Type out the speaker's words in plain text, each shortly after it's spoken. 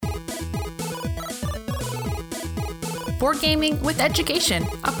Board Gaming with Education,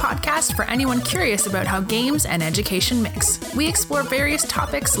 a podcast for anyone curious about how games and education mix. We explore various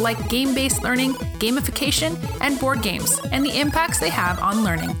topics like game-based learning, gamification, and board games, and the impacts they have on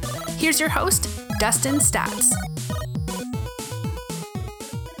learning. Here's your host, Dustin Statz.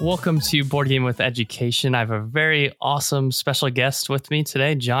 Welcome to Board Game with Education. I have a very awesome special guest with me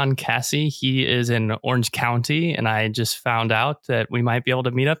today, John Cassie. He is in Orange County, and I just found out that we might be able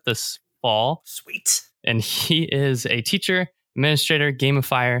to meet up this fall. Sweet. And he is a teacher, administrator,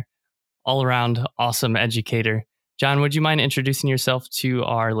 gamifier, all-around awesome educator. John, would you mind introducing yourself to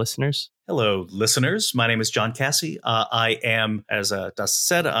our listeners? Hello, listeners. My name is John Cassie. I am, as Dustin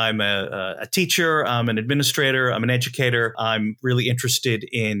said, I'm a teacher, I'm an administrator, I'm an educator. I'm really interested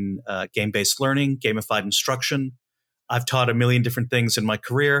in game-based learning, gamified instruction. I've taught a million different things in my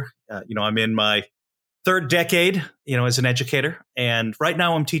career. I'm in my third decade, as an educator. And right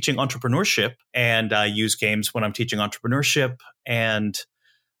now I'm teaching entrepreneurship, and I use games when I'm teaching entrepreneurship. And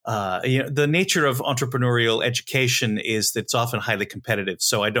the nature of entrepreneurial education is that it's often highly competitive.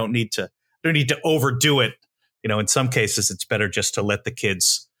 So I don't need to overdo it. In some cases, it's better just to let the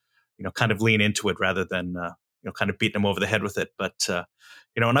kids, kind of lean into it rather than, kind of beating them over the head with it. But,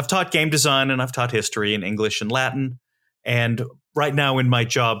 and I've taught game design, and I've taught history and English and Latin. And right now in my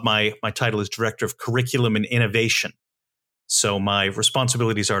job, my title is Director of Curriculum and Innovation. So my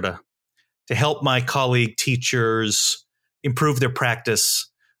responsibilities are to help my colleague teachers improve their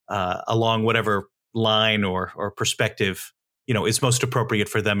practice along whatever line or perspective is most appropriate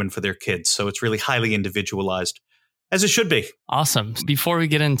for them and for their kids. So it's really highly individualized, as it should be. Awesome. Before we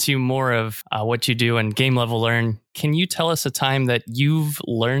get into more of what you do and game level learn, can you tell us a time that you've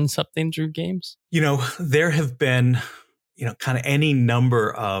learned something through games? There have been, kind of any number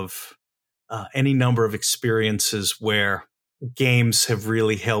of experiences where games have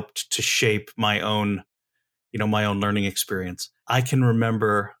really helped to shape my own learning experience. I can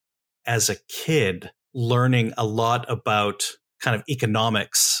remember as a kid learning a lot about kind of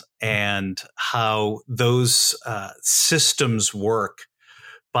economics and how those systems work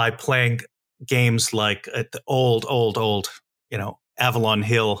by playing games like the old, Avalon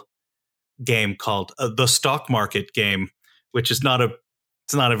Hill game called the stock market game, which is not a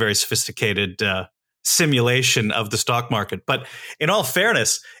very sophisticated simulation of the stock market. But in all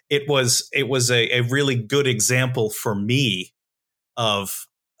fairness, it was a really good example for me of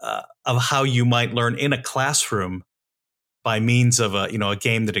how you might learn in a classroom by means of a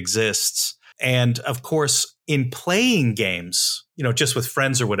game that exists. And of course, in playing games, just with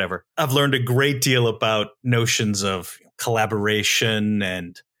friends or whatever, I've learned a great deal about notions of collaboration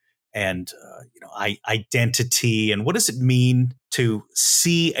and identity, and what does it mean to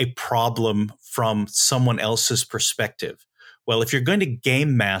see a problem from someone else's perspective. Well, if you're going to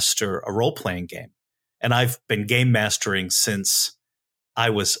game master a role-playing game, and I've been game mastering since I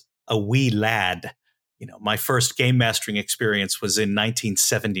was a wee lad. My first game mastering experience was in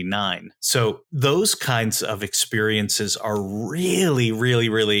 1979. So those kinds of experiences are really, really,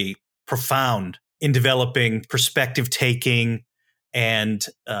 really profound in developing perspective taking and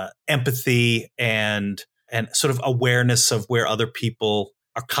empathy and sort of awareness of where other people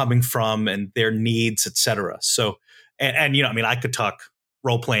are coming from and their needs, et cetera. So, I could talk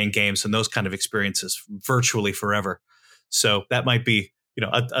role-playing games and those kind of experiences virtually forever. So that might be,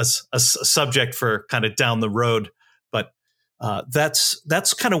 a subject for kind of down the road, but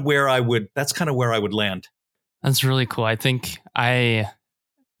that's kind of where I would land. That's really cool. I think I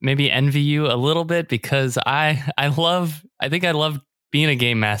maybe envy you a little bit because I love being a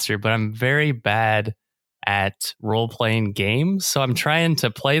game master, but I'm very bad at role-playing games. So I'm trying to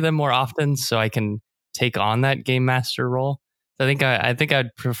play them more often so I can take on that game master role. So I think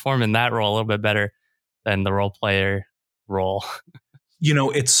I'd perform in that role a little bit better than the role player role.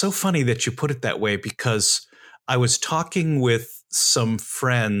 It's so funny that you put it that way, because I was talking with some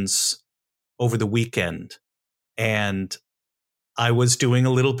friends over the weekend, and I was doing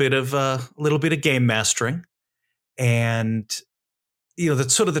a little bit of game mastering, and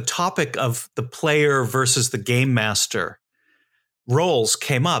that's sort of the topic of the player versus the game master roles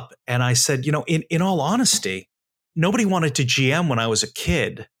came up, and I said, in all honesty, nobody wanted to GM when I was a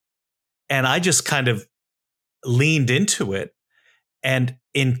kid, and I just kind of leaned into it. And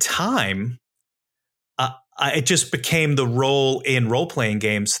in time, it just became the role in role-playing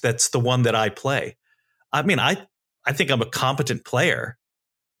games that's the one that I play. I mean, I think I'm a competent player,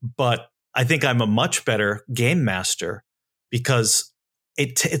 but I think I'm a much better game master because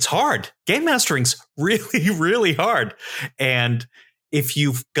it's hard. Game mastering's really, really hard. And if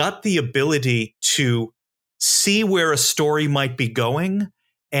you've got the ability to see where a story might be going,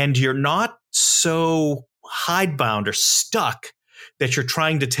 and you're not so hidebound or stuck that you're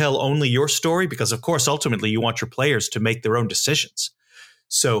trying to tell only your story, because of course, ultimately you want your players to make their own decisions.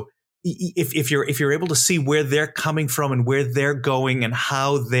 So if you're able to see where they're coming from and where they're going and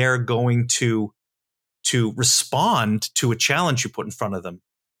how they're going to respond to a challenge you put in front of them,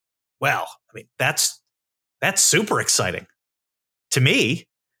 well, I mean, that's super exciting to me.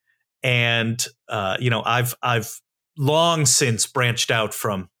 And I've long since branched out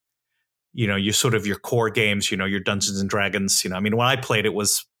from your sort of your core games, your Dungeons and Dragons. I mean, when I played, it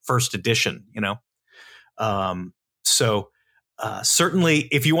was first edition. Certainly,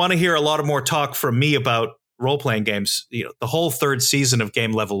 if you want to hear a lot of more talk from me about role playing games, the whole third season of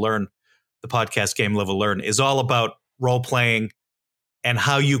Game Level Learn, the podcast Game Level Learn, is all about role playing and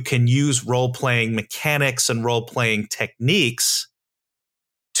how you can use role playing mechanics and role playing techniques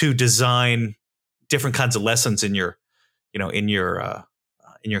to design different kinds of lessons in your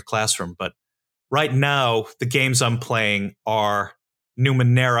classroom. But right now, the games I'm playing are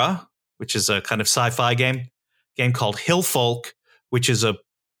Numenera, which is a kind of sci-fi game called Hillfolk, which is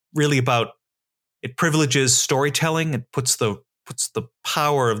really about, it privileges storytelling. It puts the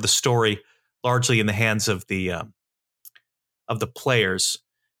power of the story largely in the hands of the players.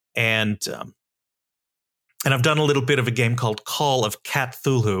 And I've done a little bit of a game called Call of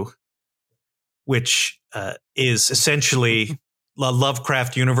Cthulhu, which is essentially a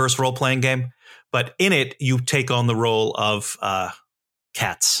Lovecraft universe role-playing game. But in it, you take on the role of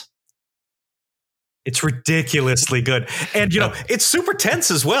cats. It's ridiculously good, and it's super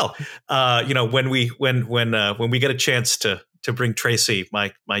tense as well. When we get a chance to bring Tracy,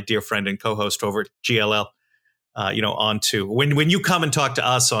 my dear friend and co-host over at GLL, onto when you come and talk to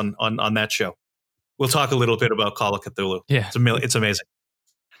us on that show, we'll talk a little bit about Call of Cthulhu. Yeah, it's amazing.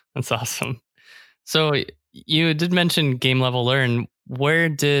 That's awesome. So you did mention Game Level Learn. Where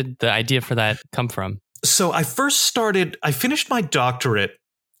did the idea for that come from? So I finished my doctorate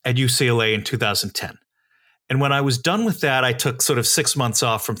at UCLA in 2010. And when I was done with that, I took sort of 6 months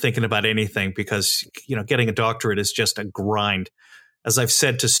off from thinking about anything because, getting a doctorate is just a grind. As I've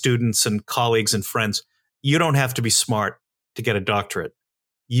said to students and colleagues and friends, you don't have to be smart to get a doctorate.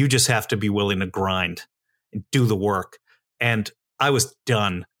 You just have to be willing to grind and do the work. And I was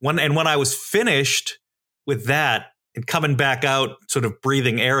done. When I was finished with that and coming back out, sort of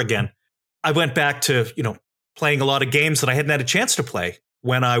breathing air again, I went back to, playing a lot of games that I hadn't had a chance to play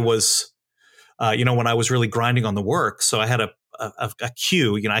when I was, when I was really grinding on the work. So I had a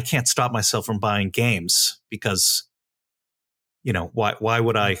queue. I can't stop myself from buying games because, why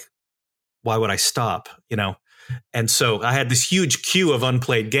would I stop? And so I had this huge queue of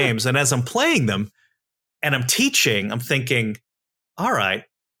unplayed games. And as I'm playing them and I'm teaching, I'm thinking, all right,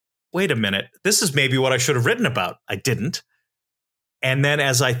 wait a minute. This is maybe what I should have written about. I didn't. And then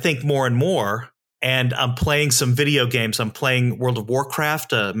as I think more and more, and I'm playing some video games, I'm playing World of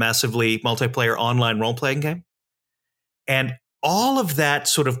Warcraft, a massively multiplayer online role-playing game. And all of that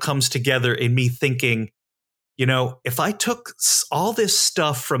sort of comes together in me thinking, if I took all this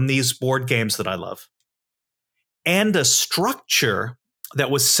stuff from these board games that I love and a structure that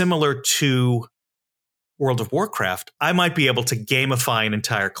was similar to World of Warcraft, I might be able to gamify an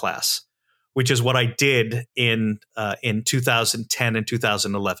entire class, which is what I did in 2010 and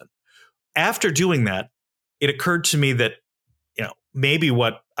 2011. After doing that, it occurred to me that, maybe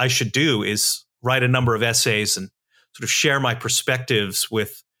what I should do is write a number of essays and sort of share my perspectives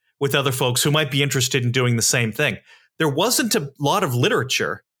with other folks who might be interested in doing the same thing. There wasn't a lot of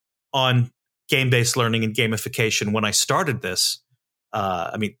literature on game-based learning and gamification when I started this.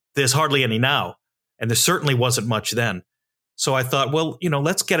 There's hardly any now, and there certainly wasn't much then. So I thought, well,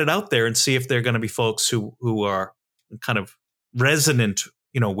 let's get it out there and see if there are going to be folks who are kind of resonant,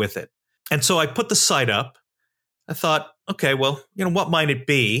 with it. And so I put the site up. I thought, okay, well, what might it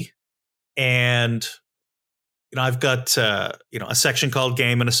be? And, I've got, a section called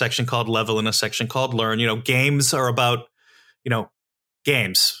Game and a section called Level and a section called Learn. Games are about,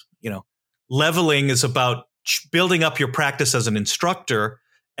 games. Leveling is about building up your practice as an instructor,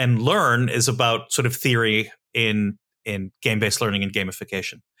 and Learn is about sort of theory in game-based learning and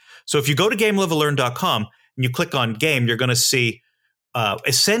gamification. So if you go to GameLevelLearn.com and you click on Game, you're going to see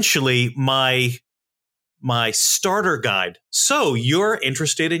essentially my starter guide. So you're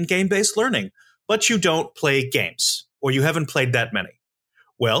interested in game-based learning, but you don't play games, or you haven't played that many.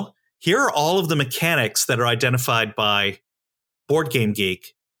 Well, here are all of the mechanics that are identified by Board Game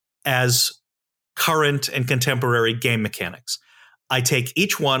Geek as current and contemporary game mechanics. I take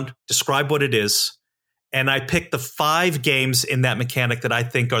each one, describe what it is, and I pick the 5 games in that mechanic that I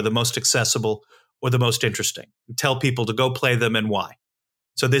think are the most accessible or the most interesting, and tell people to go play them and why.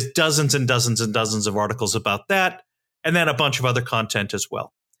 So there's dozens and dozens and dozens of articles about that, and then a bunch of other content as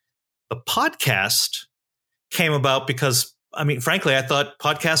well. The podcast came about because, frankly, I thought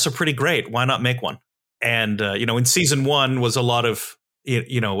podcasts are pretty great. Why not make one? And, in season 1 was a lot of,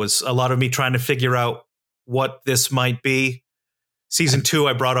 was a lot of me trying to figure out what this might be. Season 2,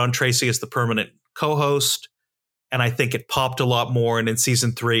 I brought on Tracy as the permanent co-host, and I think it popped a lot more. And in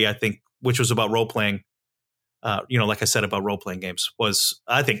season 3, I think, which was about role playing, like I said, about role playing games, was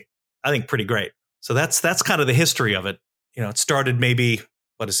I think pretty great. So that's kind of the history of it. It started maybe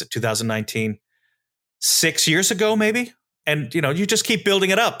 2019, 6 years ago, maybe, and you just keep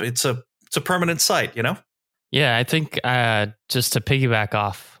building it up. It's a permanent site, Yeah, I think just to piggyback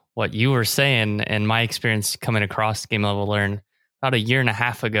off what you were saying and my experience coming across Game Level Learn, about a year and a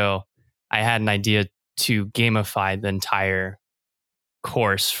half ago, I had an idea to gamify the entire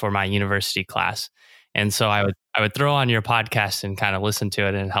course for my university class. And so I would throw on your podcast and kind of listen to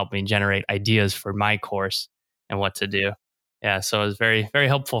it and help me generate ideas for my course and what to do. Yeah, so it was very, very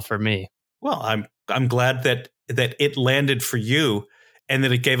helpful for me. Well, I'm glad that it landed for you and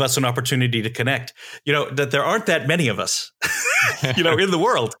that it gave us an opportunity to connect. That there aren't that many of us, in the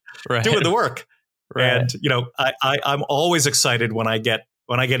world doing the work. Right. And I'm always excited when I get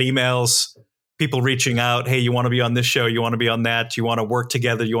emails, people reaching out. Hey, you want to be on this show? You want to be on that? You want to work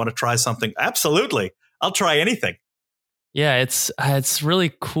together? You want to try something? Absolutely, I'll try anything. Yeah, it's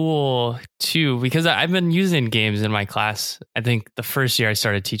really cool too, because I've been using games in my class. I think the first year I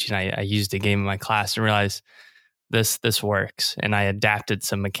started teaching, I used a game in my class and realized this works, and I adapted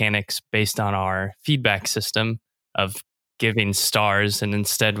some mechanics based on our feedback system of giving stars, and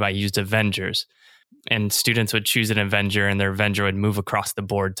instead I used Avengers. And students would choose an Avenger, and their Avenger would move across the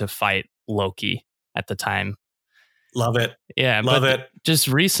board to fight Loki at the time. Love it. Yeah, love it. Just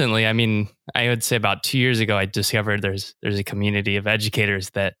recently, I would say about 2 years ago, I discovered there's a community of educators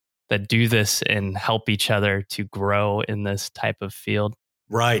that do this and help each other to grow in this type of field.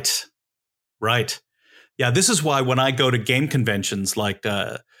 Right. Yeah, this is why when I go to game conventions like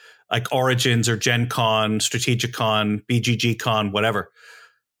Origins or Gen Con, Strategic Con, BGG Con, whatever,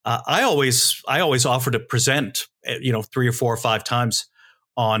 I always offer to present, 3 or 4 or 5 times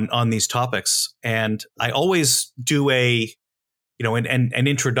on these topics, and I always do an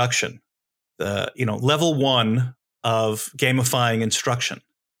introduction, level 1 of gamifying instruction.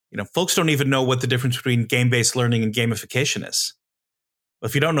 Folks don't even know what the difference between game-based learning and gamification is. But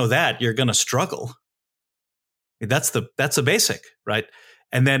if you don't know that, you're going to struggle. That's a basic, right?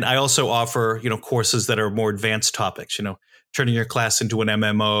 And then I also offer, courses that are more advanced topics, turning your class into an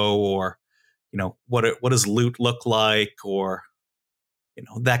MMO, or, what does loot look like, or,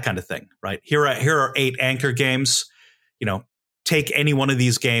 that kind of thing, right? Here are 8 anchor games. Take any one of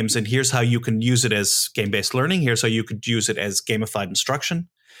these games, and here's how you can use it as game-based learning. Here's how you could use it as gamified instruction.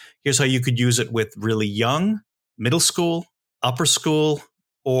 Here's how you could use it with really young, middle school, upper school,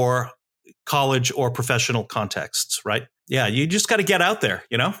 or college or professional contexts, right? Yeah, you just got to get out there,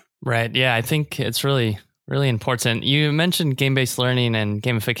 Right. Yeah, I think it's really, really important. You mentioned game-based learning and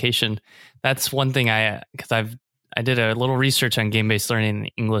gamification. That's one thing because I did a little research on game-based learning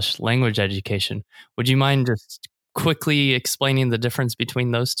and English language education. Would you mind just quickly explaining the difference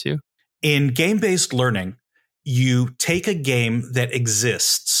between those two? In game-based learning, you take a game that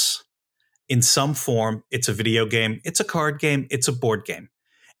exists in some form. It's a video game, it's a card game, it's a board game,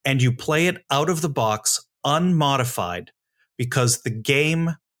 and you play it out of the box unmodified, because the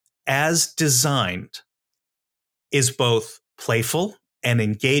game as designed is both playful and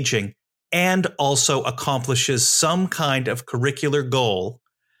engaging, and also accomplishes some kind of curricular goal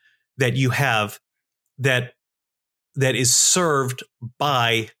that you have that is served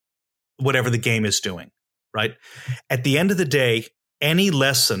by whatever the game is doing, right? At the end of the day, any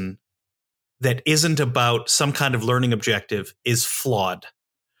lesson that isn't about some kind of learning objective is flawed.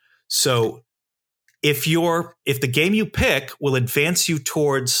 So if the game you pick will advance you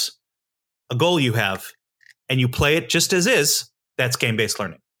towards a goal you have, and you play it just as is, that's game-based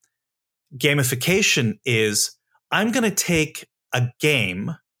learning. Gamification is, I'm going to take a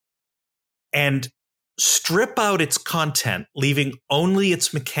game and strip out its content, leaving only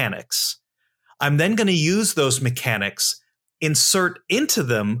its mechanics. I'm then going to use those mechanics, insert into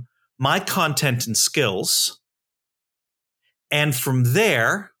them my content and skills, and from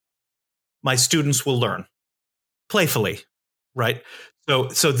there, my students will learn playfully, right? So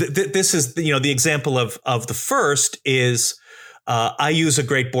this is the example of the first is I use a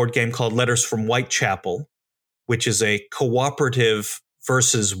great board game called Letters from Whitechapel, which is a cooperative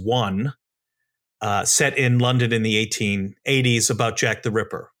versus one set in London in the 1880s about Jack the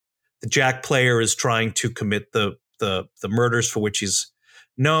Ripper. The Jack player is trying to commit the murders for which he's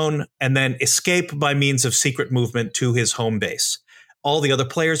known, and then escape by means of secret movement to his home base. All the other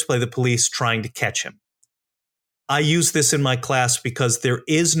players play the police trying to catch him. I use this in my class because there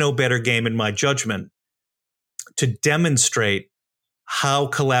is no better game, in my judgment, to demonstrate how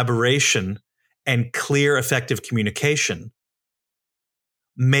collaboration and clear, effective communication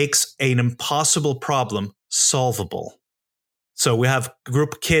makes an impossible problem solvable. So we have a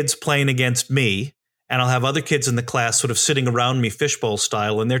group of kids playing against me, and I'll have other kids in the class sort of sitting around me fishbowl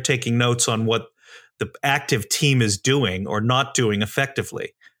style, and they're taking notes on what the active team is doing or not doing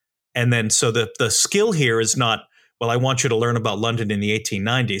effectively. And then so the skill here is not, well, I want you to learn about London in the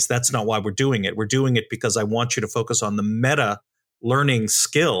 1890s. That's not why we're doing it. We're doing it because I want you to focus on the meta learning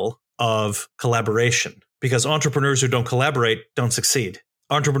skill of collaboration, because entrepreneurs who don't collaborate don't succeed.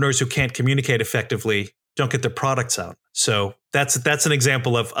 Entrepreneurs who can't communicate effectively don't get their products out. So that's an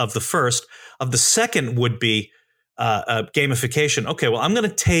example of the first. Of the second would be gamification. Okay, well, I'm going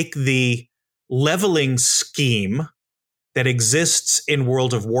to take the leveling scheme that exists in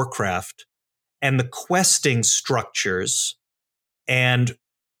World of Warcraft and the questing structures, and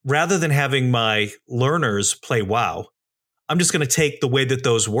rather than having my learners play WoW, I'm just going to take the way that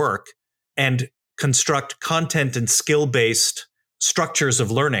those work and construct content and skill-based structures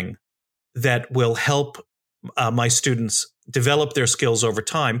of learning that will help my students develop their skills over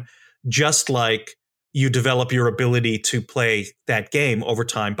time, just like you develop your ability to play that game over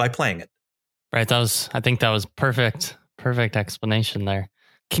time by playing it. Right. I think that was perfect explanation there.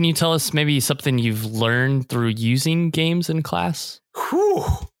 Can you tell us maybe something you've learned through using games in class? Whew.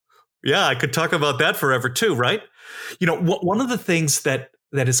 Yeah, I could talk about that forever too, right? You know, one of the things that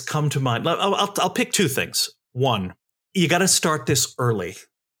has come to mind, I'll pick two things. One, you got to start this early,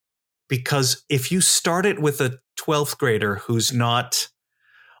 because if you start it with a 12th grader who's not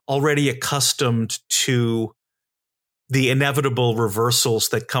already accustomed to the inevitable reversals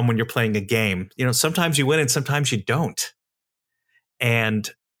that come when you're playing a game, you know, sometimes you win and sometimes you don't. And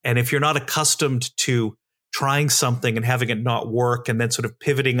if you're not accustomed to trying something and having it not work and then sort of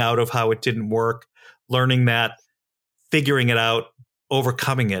pivoting out of how it didn't work, learning that, figuring it out,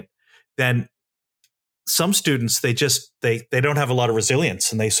 overcoming it, then some students, they don't have a lot of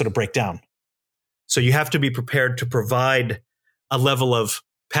resilience and they sort of break down. So you have to be prepared to provide a level of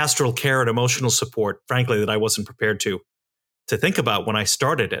pastoral care and emotional support, frankly, that I wasn't prepared to think about when I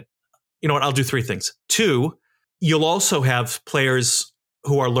started it. You know what? I'll do three things. Two, you'll also have players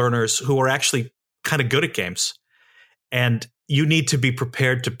who are learners who are actually kind of good at games. And you need to be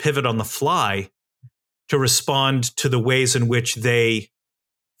prepared to pivot on the fly to respond to the ways in which they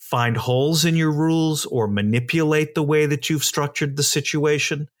find holes in your rules or manipulate the way that you've structured the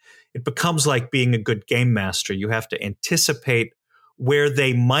situation. It becomes like being a good game master. You have to anticipate where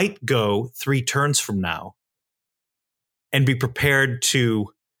they might go 3 turns from now and be prepared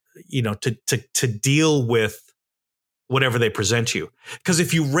to, you know, to deal with whatever they present you. Because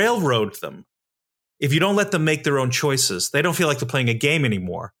if you railroad them, if you don't let them make their own choices, they don't feel like they're playing a game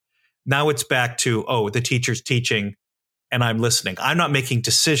anymore. Now it's back to, oh, the teacher's teaching and I'm listening. I'm not making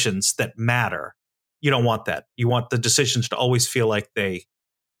decisions that matter. You don't want that. You want the decisions to always feel like they,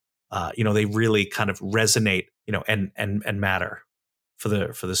 they really kind of resonate, you know, and matter for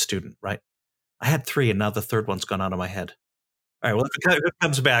the student, right? I had 3 and now the third one's gone out of my head. All right, well, if it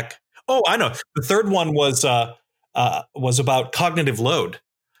comes back. Oh, I know. The third one was about cognitive load.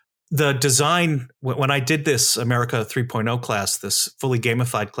 The design, when I did this America 3.0 class, this fully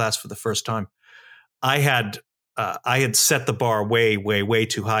gamified class for the first time, I had set the bar way, way, way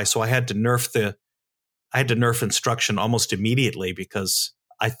too high. So I had to nerf instruction almost immediately because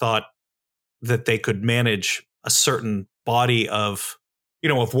I thought that they could manage a certain body of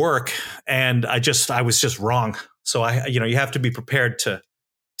work, and I was just wrong. So you have to be prepared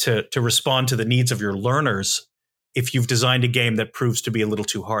to respond to the needs of your learners if you've designed a game that proves to be a little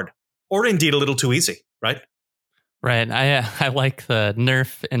too hard or indeed a little too easy, right? Right. I like the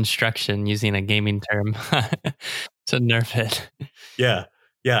nerf instruction, using a gaming term to nerf it. Yeah.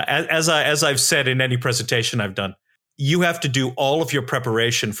 Yeah. As I've said in any presentation I've done, you have to do all of your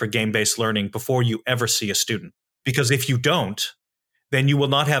preparation for game-based learning before you ever see a student. Because if you don't, then you will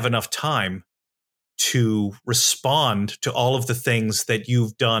not have enough time to respond to all of the things that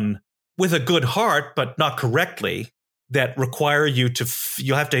you've done with a good heart, but not correctly, that require you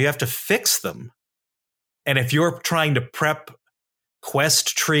have to fix them. And if you're trying to prep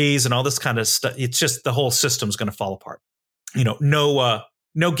quest trees and all this kind of stuff, it's just the whole system's going to fall apart. No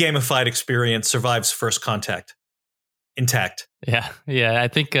gamified experience survives first contact intact. Yeah. I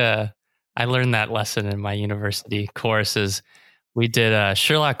think I learned that lesson in my university courses. We did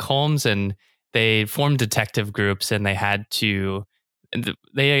Sherlock Holmes, and they formed detective groups, and they had to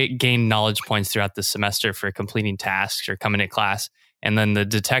they gain knowledge points throughout the semester for completing tasks or coming to class. And then the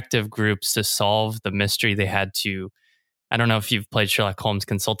detective groups, to solve the mystery, they had to, I don't know if you've played Sherlock Holmes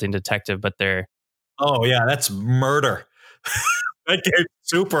Consulting Detective, but they're... Oh, yeah, that's murder. That game's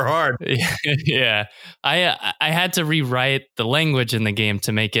super hard. Yeah. I had to rewrite the language in the game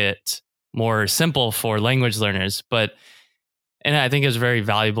to make it more simple for language learners. And I think it was very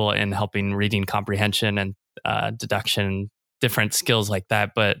valuable in helping reading comprehension and deduction, different skills like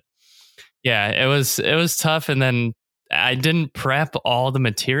that. But yeah, it was tough. And then I didn't prep all the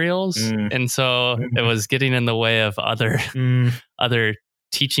materials. And so it was getting in the way of other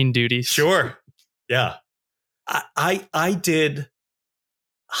teaching duties. Sure. Yeah. I did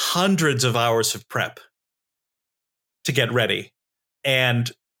hundreds of hours of prep to get ready.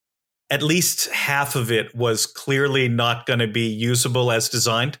 And at least half of it was clearly not going to be usable as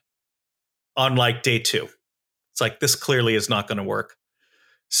designed on like day 2. It's like, this clearly is not going to work.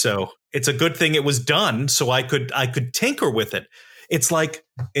 So it's a good thing it was done, so I could tinker with it. It's like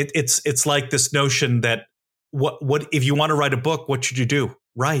it's like this notion that what if you want to write a book, what should you do?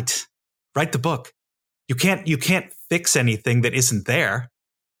 Write the book. You can't fix anything that isn't there.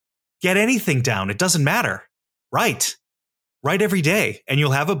 Get anything down. It doesn't matter. Write every day, and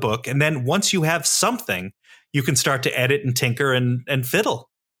you'll have a book. And then once you have something, you can start to edit and tinker and fiddle.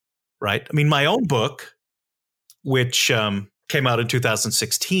 Right? I mean, my own book, which came out in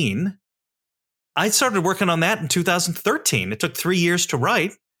 2016, I started working on that in 2013. It took 3 years to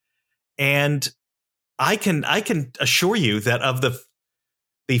write, and I can assure you that of the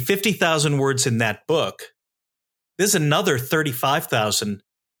 50,000 words in that book, there's another 35,000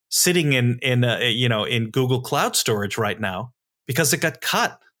 sitting in Google Cloud Storage right now because it got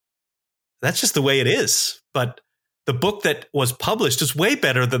cut. That's just the way it is. But the book that was published is way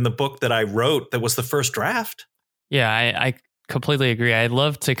better than the book that I wrote that was the first draft. Yeah, I completely agree. I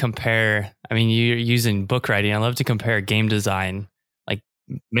love to compare. I mean, you're using book writing. I love to compare game design, like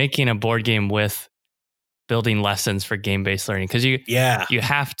making a board game with building lessons for game-based learning. Because you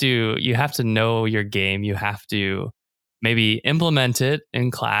have to know your game. You have to maybe implement it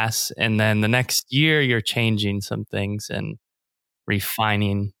in class, and then the next year you're changing some things and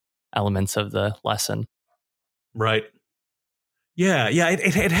refining elements of the lesson. Right. Yeah.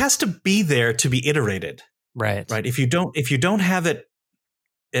 It has to be there to be iterated. Right. If you don't have it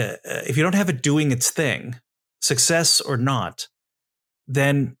doing its thing, success or not,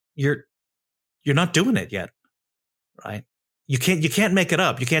 then you're not doing it yet. Right. You can't make it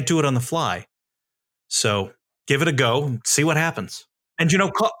up. You can't do it on the fly. So give it a go and see what happens. And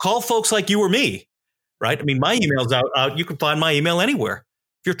call folks like you or me. Right. I mean, my email's out. You can find my email anywhere.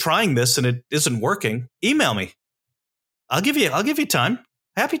 If you're trying this and it isn't working, email me. I'll give you time.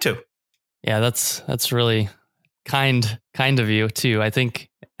 Happy to. Yeah, that's really kind of you too. I think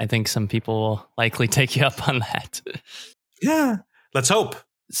some people will likely take you up on that. Yeah, let's hope.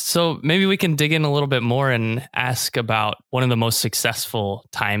 So maybe we can dig in a little bit more and ask about one of the most successful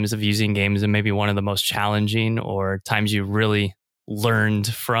times of using games, and maybe one of the most challenging, or times you really learned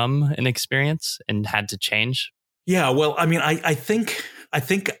from an experience and had to change. Yeah, well, I mean, I think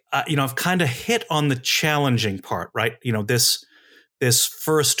I've kind of hit on the challenging part, right? This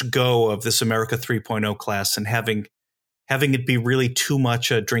first go of this America 3.0 class, and having it be really too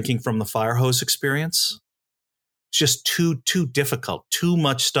much a drinking from the fire hose experience. It's just too difficult, too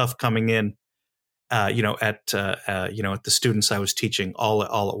much stuff coming in, at the students I was teaching all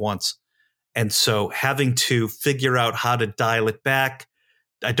at once. And so having to figure out how to dial it back.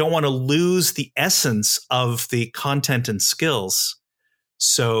 I don't want to lose the essence of the content and skills.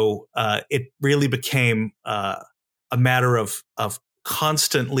 So it really became a matter of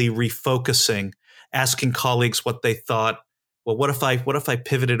constantly refocusing, asking colleagues what they thought. Well, what if I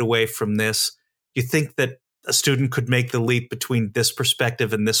pivoted away from this? Do you think that a student could make the leap between this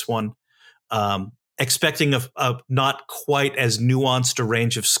perspective and this one? Expecting a not quite as nuanced a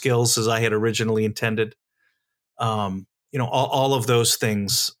range of skills as I had originally intended. All of those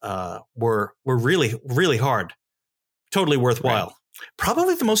things were really, really hard. Totally worthwhile. Right.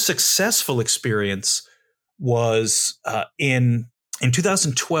 Probably the most successful experience was in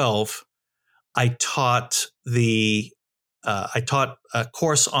 2012. I taught a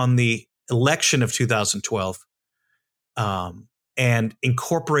course on the election of 2012, and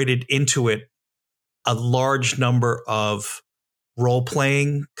incorporated into it a large number of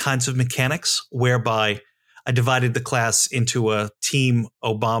role-playing kinds of mechanics, whereby I divided the class into a team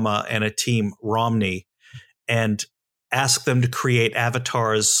Obama and a team Romney, and asked them to create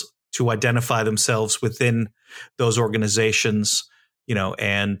avatars to identify themselves within those organizations,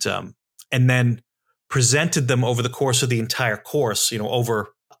 and then presented them over the course of the entire course, over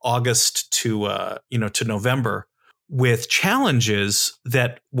August to November, with challenges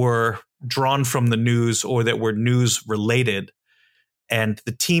that were drawn from the news or that were news related. And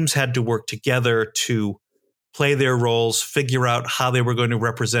the teams had to work together to play their roles, figure out how they were going to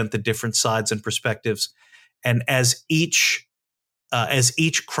represent the different sides and perspectives. And as each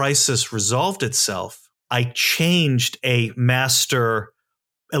crisis resolved itself, I changed a master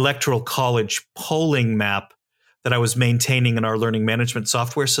electoral college polling map that I was maintaining in our learning management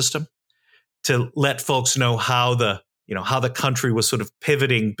software system to let folks know how the country was sort of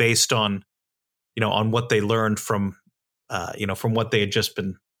pivoting based on, on what they learned from what they had just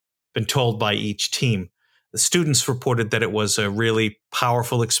been told by each team. The students reported that it was a really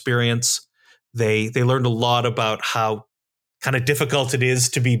powerful experience. They learned a lot about how kind of difficult it is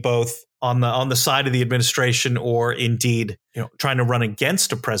to be both on the side of the administration or indeed, trying to run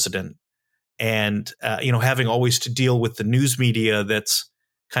against a president, and having always to deal with the news media that's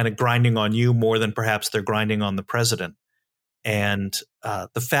kind of grinding on you more than perhaps they're grinding on the president. And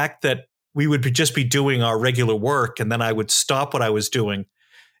the fact that we would just be doing our regular work, and then I would stop what I was doing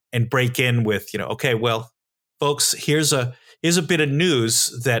and break in with, okay, well, folks, here's a bit of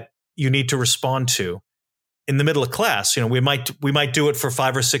news that you need to respond to in the middle of class. We might do it for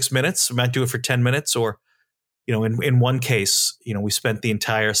 5 or 6 minutes. We might do it for 10 minutes, or, in one case, we spent the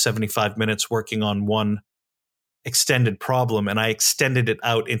entire 75 minutes working on one extended problem, and I extended it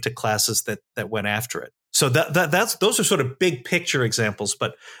out into classes that went after it. So those are sort of big picture examples.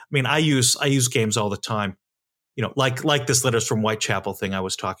 But I mean, I use games all the time. Like this Letters from Whitechapel thing I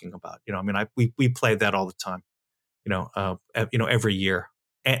was talking about. We play that all the time. Every year,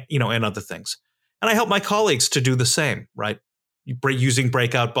 and other things. And I help my colleagues to do the same, right? Using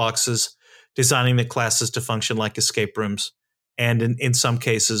breakout boxes, designing the classes to function like escape rooms, and in some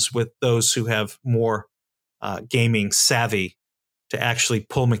cases with those who have more gaming savvy to actually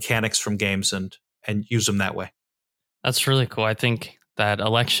pull mechanics from games and use them that way. That's really cool. I think that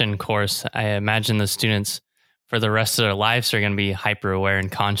election course, I imagine the students for the rest of their lives are going to be hyper aware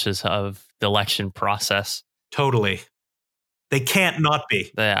and conscious of the election process. Totally. They can't not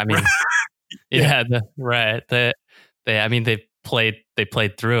be. They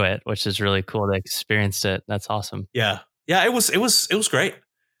played through it, which is really cool. They experienced it. That's awesome. Yeah. It was great.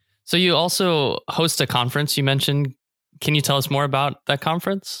 So you also host a conference you mentioned. Can you tell us more about that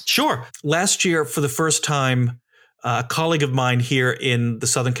conference? Sure. Last year, for the first time, a colleague of mine here in the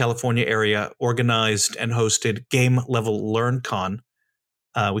Southern California area organized and hosted Game Level LearnCon.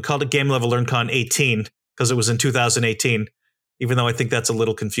 We called it Game Level LearnCon 18 because it was in 2018, even though I think that's a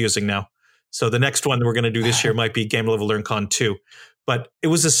little confusing now. So the next one that we're going to do this year might be Game Level LearnCon 2. But it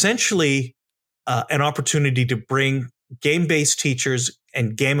was essentially an opportunity to bring game-based teachers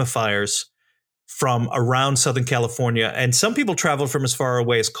and gamifiers from around Southern California, and some people travel from as far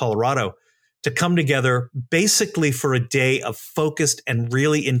away as Colorado, to come together basically for a day of focused and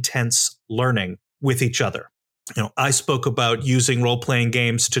really intense learning with each other. I spoke about using role-playing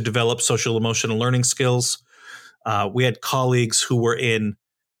games to develop social emotional learning skills. We had colleagues who were in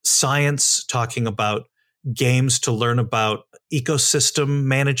science talking about games to learn about ecosystem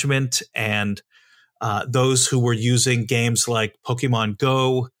management, and those who were using games like Pokemon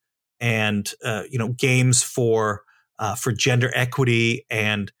Go and games for gender equity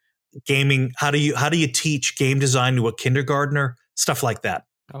and gaming. How do you teach game design to a kindergartner? Stuff like that.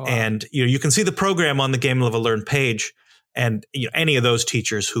 Oh, wow. And you can see the program on the Game Level Learn page. And any of those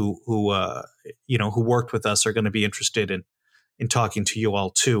teachers who worked with us are going to be interested in talking to you all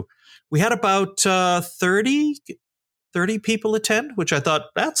too. We had about 30 people attend, which I thought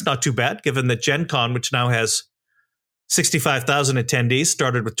that's not too bad, given that Gen Con, which now has 65,000 attendees,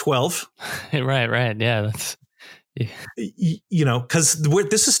 started with 12. Right. Yeah, that's. Yeah. Because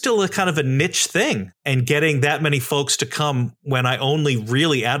this is still a kind of a niche thing, and getting that many folks to come when I only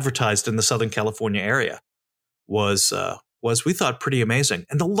really advertised in the Southern California area was we thought pretty amazing.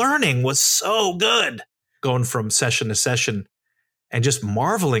 And the learning was so good, going from session to session and just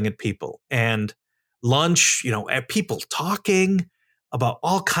marveling at people. And lunch, at people talking about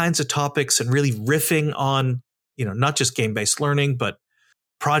all kinds of topics and really riffing on, not just game-based learning, but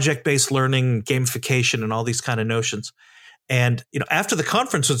project-based learning, gamification, and all these kind of notions. And, after the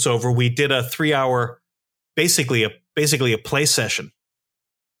conference was over, we did a 3-hour, basically a play session.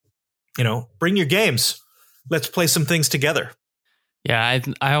 Bring your games. Let's play some things together. Yeah,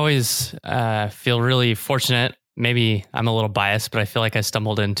 I always feel really fortunate. Maybe I'm a little biased, but I feel like I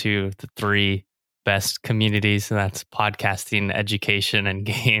stumbled into the 3 best communities, and that's podcasting, education, and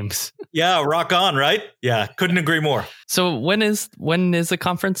games. Yeah, rock on, right? Yeah, couldn't agree more. So when is the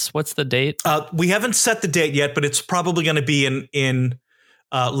conference? What's the date? We haven't set the date yet, but it's probably going to be in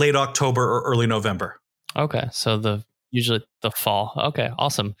late October or early November. Okay, so usually the fall. Okay,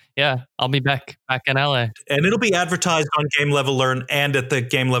 awesome. Yeah, I'll be back in LA. And it'll be advertised on Game Level Learn and at the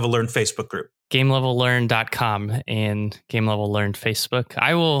Game Level Learn Facebook group. GameLevelLearn.com and Game Level Learn Facebook.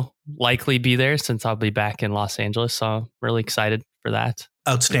 I will likely be there since I'll be back in Los Angeles, so I'm really excited for that.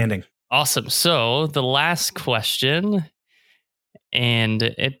 Outstanding. Awesome. So the last question, and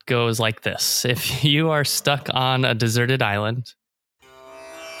it goes like this. If you are stuck on a deserted island,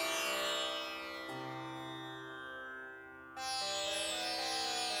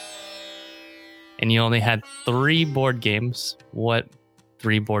 and you only had 3 board games, what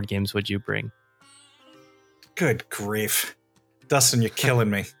 3 board games would you bring? Good grief. Dustin, you're killing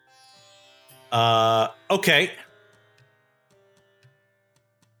me. Okay.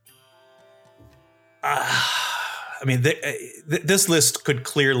 I mean, this list could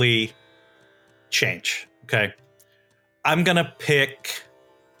clearly change. Okay. I'm going to pick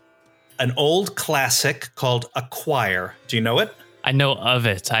an old classic called Acquire. Do you know it? I know of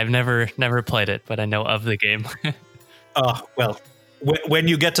it. I've never played it, but I know of the game. Well, when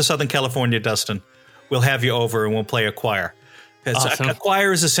you get to Southern California, Dustin, we'll have you over and we'll play Acquire. Awesome.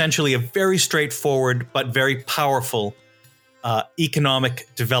 Acquire is essentially a very straightforward but very powerful economic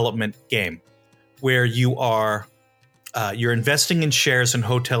development game where you're investing in shares in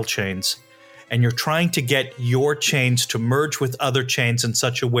hotel chains and you're trying to get your chains to merge with other chains in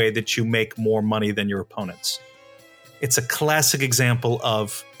such a way that you make more money than your opponents. It's a classic example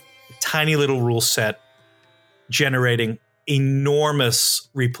of a tiny little rule set generating enormous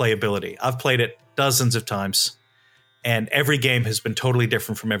replayability. I've played it dozens of times, and every game has been totally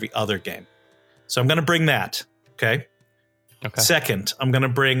different from every other game. So I'm going to bring that, okay? Second, I'm going to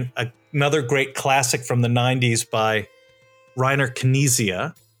bring another great classic from the 90s by Reiner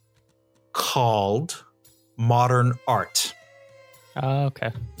Knizia called Modern Art.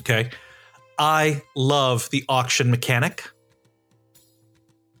 Okay. Okay. I love the auction mechanic,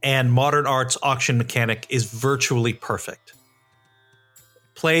 and Modern Art's auction mechanic is virtually perfect.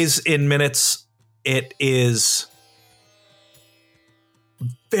 Plays in minutes. It is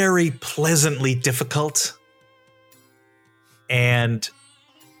very pleasantly difficult, and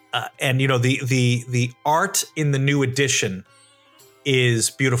you know the art in the new edition is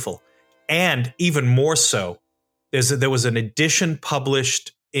beautiful, and even more so, there was an edition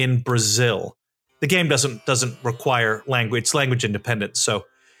published in Brazil. The game doesn't require language; it's language independent. So,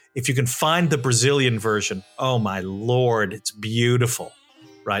 if you can find the Brazilian version, oh my lord, it's beautiful,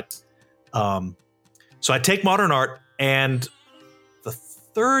 right? So I take Modern Art, and the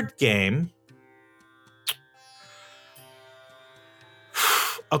third game.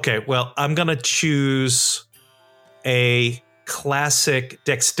 Okay, well, I'm gonna choose a classic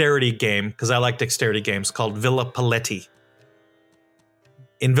dexterity game because I like dexterity games called Villa Paletti.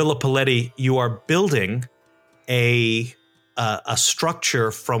 In Villa Paletti, you are building a structure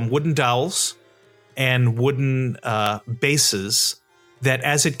from wooden dowels and wooden bases that,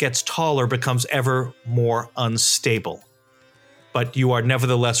 as it gets taller, becomes ever more unstable. But you are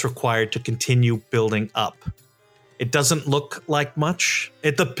nevertheless required to continue building up. It doesn't look like much.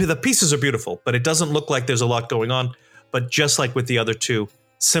 The pieces are beautiful, but it doesn't look like there's a lot going on. But just like with the other two,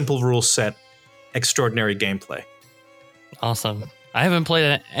 simple rule set, extraordinary gameplay. Awesome. I haven't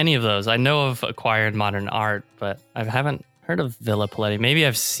played any of those. I know of Acquired Modern Art, but I haven't heard of Villa Paletti. Maybe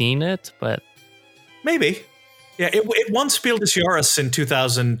I've seen it, but... Maybe. Yeah, it won Spiel des Jahres in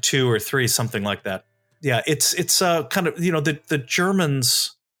 2002 or 3, something like that. Yeah, it's kind of, you know, the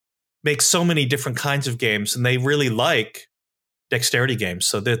Germans make so many different kinds of games, and they really like dexterity games.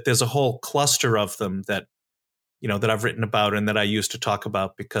 So there's a whole cluster of them that, you know, that I've written about and that I use to talk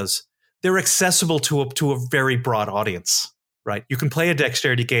about because they're accessible to a very broad audience, right? You can play a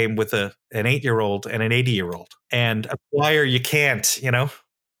dexterity game with an 8-year-old and an 80-year-old, and Acquire you can't, you know?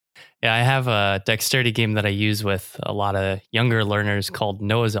 Yeah, I have a dexterity game that I use with a lot of younger learners called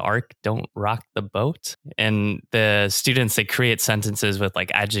Noah's Ark, Don't Rock the Boat. And the students, they create sentences with like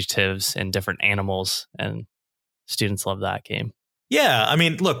adjectives and different animals, and students love that game. Yeah, I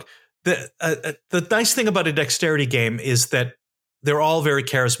mean, look, the nice thing about a dexterity game is that they're all very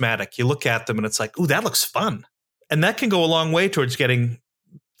charismatic. You look at them and it's like, ooh, that looks fun. And that can go a long way towards getting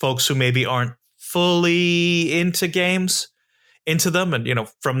folks who maybe aren't fully into games into them, and, you know,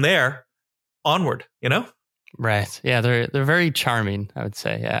 from there onward, you know? Right. Yeah, they're very charming, I would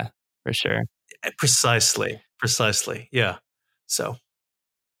say. Yeah, for sure. Precisely. Yeah. So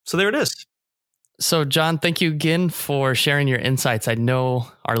there it is. So, John, thank you again for sharing your insights. I know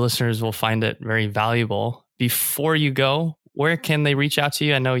our listeners will find it very valuable. Before you go, where can they reach out to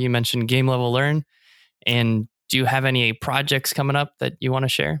you? I know you mentioned Game Level Learn. And do you have any projects coming up that you want to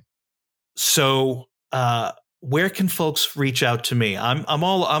share? So, where can folks reach out to me? I'm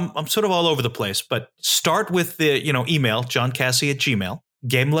sort of all over the place, but start with the email, johncassie@gmail,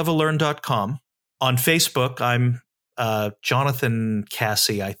 gamelevelearn.com. On Facebook, I'm Jonathan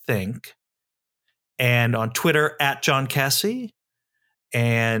Cassie, I think. And on Twitter, @JohnCassie.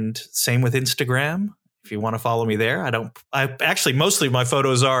 And same with Instagram, if you want to follow me there. I actually, mostly my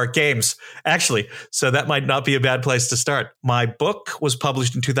photos are games, actually. So that might not be a bad place to start. My book was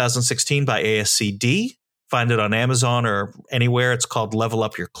published in 2016 by ASCD. Find it on Amazon or anywhere. It's called Level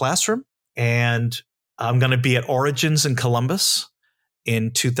Up Your Classroom. And I'm going to be at Origins in Columbus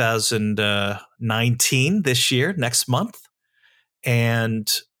in 2019, this year, next month.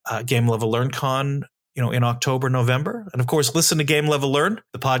 And Game Level Learn Con, in October, November. And of course, listen to Game Level Learn,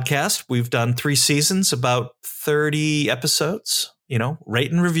 the podcast. We've done 3 seasons, about 30 episodes,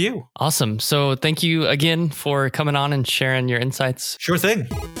 rate and review. Awesome. So thank you again for coming on and sharing your insights. Sure thing.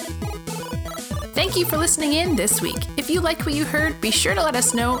 Thank you for listening in this week. If you liked what you heard, be sure to let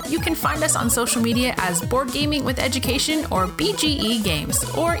us know. You can find us on social media as Board Gaming with Education or BGE Games,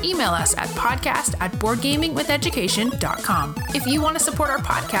 or email us at podcast@boardgamingwitheducation.com. If you want to support our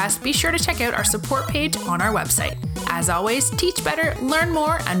podcast, be sure to check out our support page on our website. As always, teach better, learn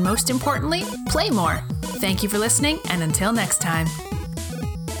more, and most importantly, play more. Thank you for listening, and until next time.